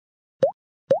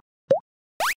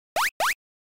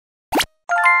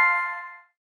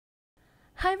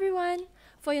Hi everyone!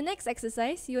 For your next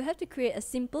exercise, you'll have to create a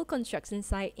simple construction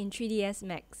site in 3ds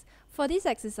Max. For this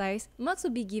exercise, marks will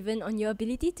be given on your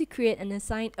ability to create and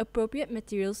assign appropriate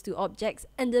materials to objects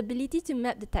and the ability to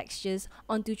map the textures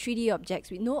onto 3D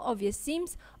objects with no obvious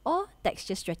seams or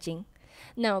texture stretching.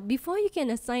 Now, before you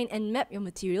can assign and map your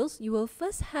materials, you will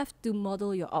first have to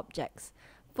model your objects.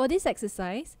 For this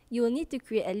exercise, you will need to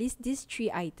create at least these 3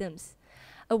 items: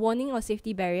 a warning or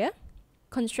safety barrier,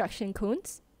 construction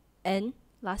cones, and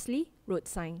lastly, road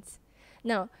signs.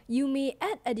 Now, you may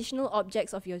add additional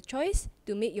objects of your choice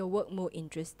to make your work more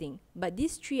interesting, but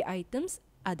these 3 items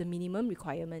are the minimum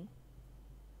requirement.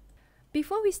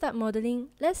 Before we start modeling,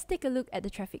 let's take a look at the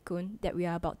traffic cone that we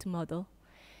are about to model.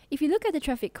 If you look at the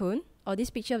traffic cone, or this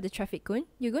picture of the traffic cone,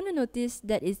 you're going to notice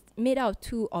that it's made out of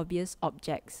 2 obvious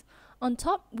objects. On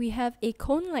top, we have a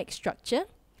cone-like structure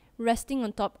resting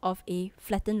on top of a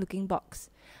flattened looking box.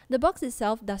 The box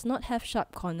itself does not have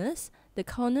sharp corners, the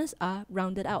corners are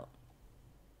rounded out.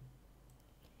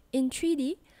 In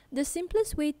 3D, the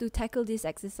simplest way to tackle this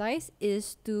exercise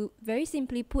is to very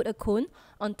simply put a cone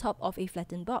on top of a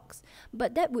flattened box,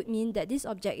 but that would mean that this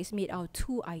object is made out of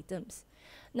 2 items.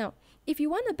 Now, if you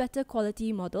want a better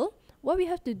quality model, what we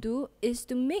have to do is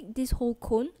to make this whole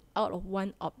cone out of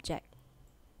 1 object.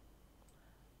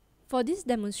 For this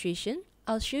demonstration,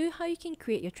 I'll show you how you can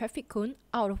create your traffic cone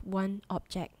out of 1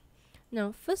 object.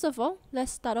 Now, first of all,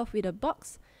 let's start off with a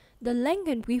box. The length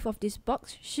and width of this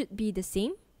box should be the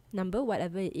same number,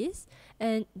 whatever it is,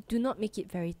 and do not make it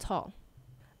very tall.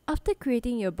 After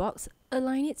creating your box,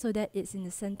 align it so that it's in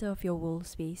the center of your world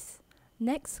space.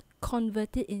 Next,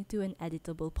 convert it into an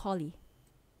editable poly.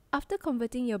 After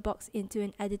converting your box into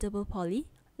an editable poly,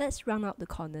 let's round out the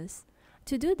corners.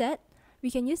 To do that,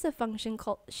 we can use a function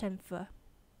called chamfer.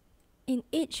 In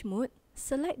edge mode,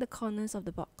 select the corners of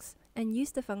the box and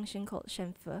use the function called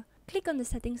chamfer. Click on the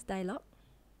settings dialog,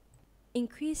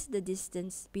 increase the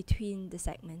distance between the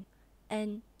segment,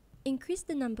 and increase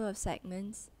the number of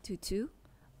segments to 2.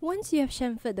 Once you have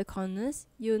chamfered the corners,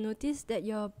 you'll notice that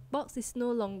your box is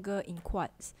no longer in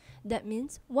quads. That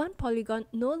means 1 polygon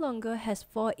no longer has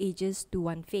 4 edges to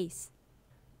 1 face.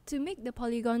 To make the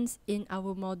polygons in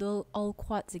our model all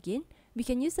quads again, we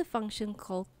can use a function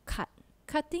called cut.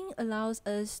 Cutting allows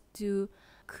us to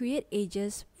create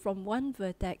edges from 1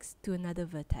 vertex to another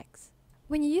vertex.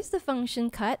 When you use the function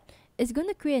cut, it's going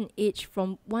to create an edge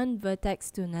from 1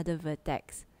 vertex to another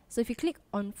vertex. So if you click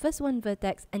on first 1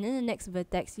 vertex and then the next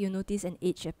vertex, you'll notice an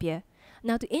edge appear.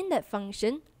 Now to end that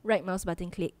function, right mouse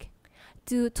button click.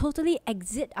 To totally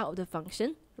exit out of the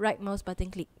function, right mouse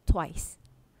button click twice.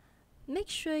 Make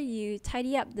sure you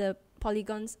tidy up the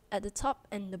polygons at the top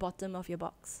and the bottom of your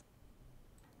box.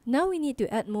 Now we need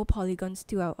to add more polygons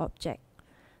to our object.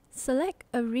 Select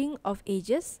a ring of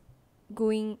edges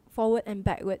going forward and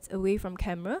backwards away from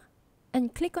camera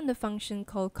and click on the function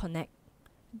called connect.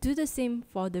 Do the same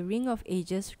for the ring of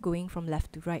edges going from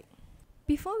left to right.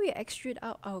 Before we extrude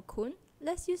out our cone,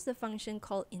 let's use the function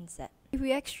called inset. If we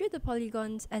extrude the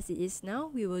polygons as it is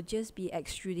now, we will just be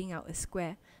extruding out a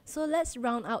square. So let's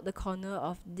round out the corner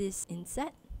of this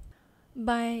inset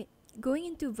by going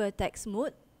into vertex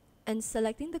mode and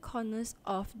selecting the corners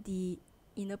of the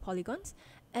inner polygons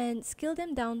and scale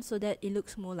them down so that it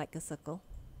looks more like a circle.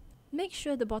 Make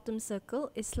sure the bottom circle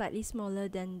is slightly smaller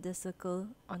than the circle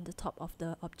on the top of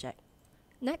the object.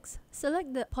 Next,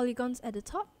 select the polygons at the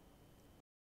top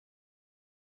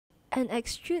and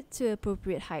extrude to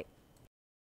appropriate height.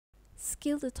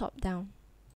 Scale the top down.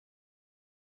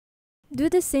 Do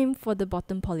the same for the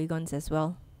bottom polygons as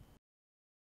well.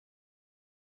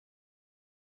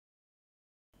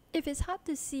 If it's hard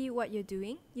to see what you're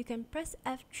doing, you can press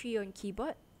F3 on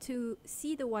keyboard to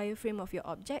see the wireframe of your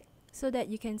object so that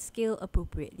you can scale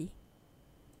appropriately.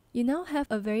 You now have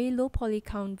a very low poly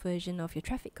count version of your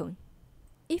traffic cone.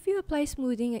 If you apply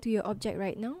smoothing to your object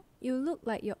right now, it will look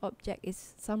like your object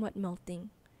is somewhat melting.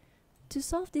 To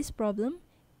solve this problem,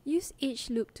 use edge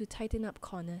loop to tighten up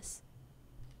corners.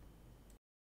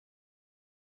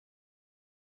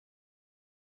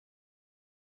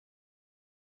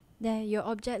 There, your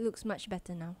object looks much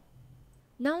better now.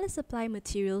 Now let's apply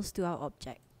materials to our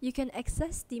object. You can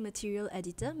access the material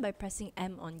editor by pressing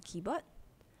M on keyboard.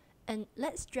 And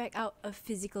let's drag out a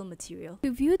physical material.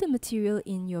 To view the material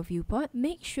in your viewport,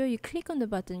 make sure you click on the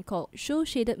button called Show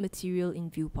Shaded Material in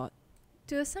Viewport.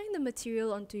 To assign the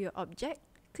material onto your object,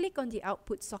 click on the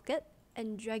output socket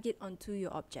and drag it onto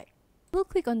your object.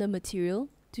 Double-click on the material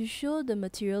to show the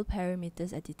material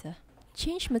parameters editor.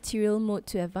 Change material mode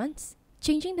to advanced.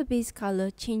 Changing the base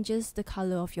color changes the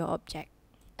color of your object.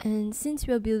 And since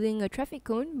we're building a traffic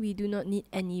cone, we do not need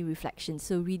any reflections,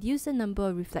 so reduce the number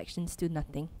of reflections to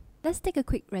nothing. Let's take a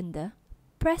quick render.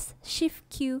 Press Shift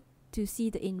Q to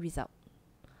see the end result.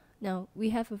 Now,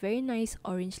 we have a very nice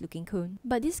orange looking cone,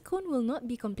 but this cone will not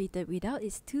be completed without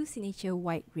its two signature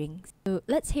white rings. So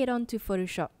let's head on to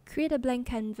Photoshop, create a blank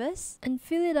canvas and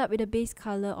fill it up with a base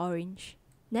color orange.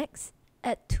 Next,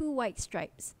 add two white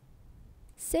stripes.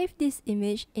 Save this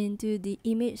image into the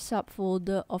image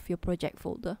subfolder of your project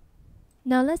folder.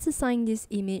 Now let's assign this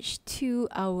image to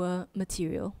our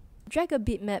material. Drag a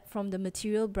bitmap from the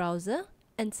material browser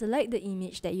and select the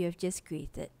image that you have just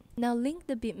created. Now link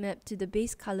the bitmap to the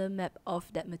base color map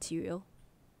of that material.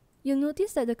 You'll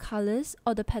notice that the colors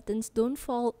or the patterns don't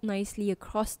fall nicely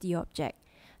across the object.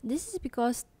 This is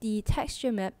because the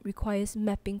texture map requires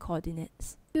mapping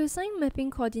coordinates. To assign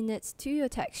mapping coordinates to your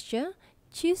texture,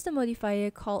 choose the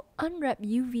modifier called Unwrap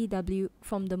UVW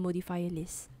from the modifier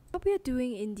list. What we are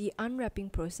doing in the unwrapping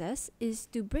process is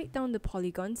to break down the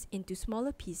polygons into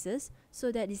smaller pieces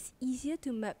so that it's easier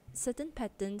to map certain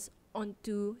patterns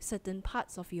onto certain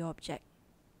parts of your object.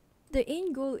 The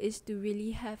end goal is to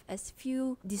really have as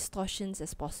few distortions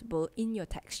as possible in your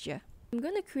texture. I'm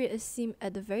going to create a seam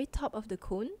at the very top of the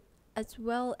cone as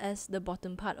well as the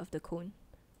bottom part of the cone.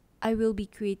 I will be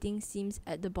creating seams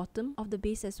at the bottom of the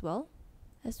base as well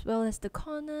as the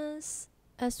corners,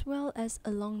 as well as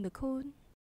along the cone.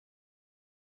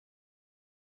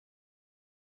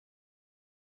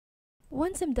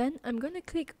 Once I'm done, I'm going to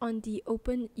click on the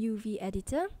Open UV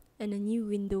Editor and a new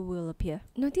window will appear.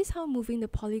 Notice how moving the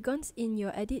polygons in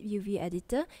your Edit UV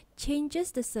Editor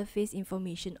changes the surface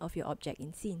information of your object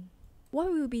in scene. What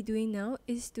we'll be doing now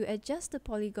is to adjust the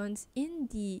polygons in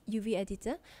the UV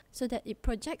Editor so that it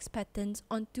projects patterns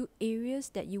onto areas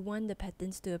that you want the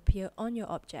patterns to appear on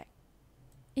your object.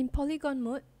 In polygon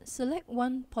mode, select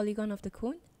one polygon of the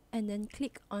cone and then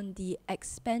click on the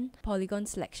Expand Polygon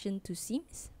selection to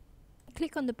Seams.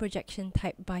 Click on the projection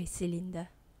type by cylinder.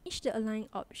 Change the align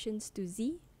options to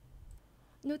Z.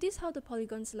 Notice how the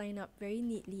polygons line up very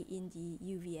neatly in the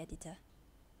UV editor.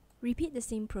 Repeat the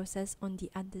same process on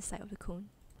the underside of the cone.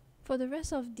 For the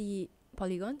rest of the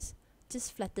polygons,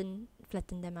 just flatten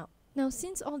them out. Now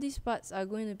since all these parts are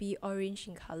going to be orange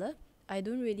in color, I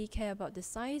don't really care about the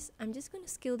size. I'm just going to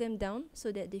scale them down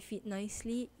so that they fit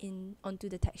nicely onto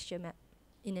the texture map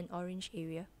in an orange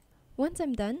area. Once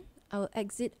I'm done, I'll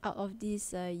exit out of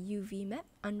this UV map,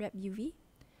 Unwrap UV,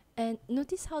 and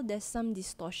notice how there's some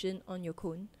distortion on your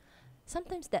cone.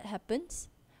 Sometimes that happens.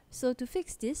 So to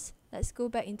fix this, let's go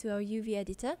back into our UV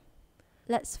editor.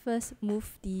 Let's first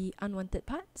move the unwanted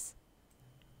parts.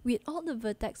 With all the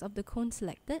vertex of the cone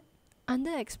selected,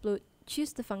 under Explode,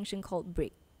 choose the function called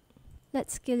Break.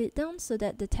 Let's scale it down so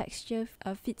that the texture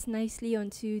fits nicely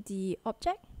onto the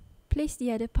object. Place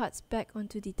the other parts back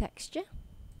onto the texture,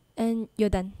 and you're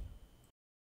done.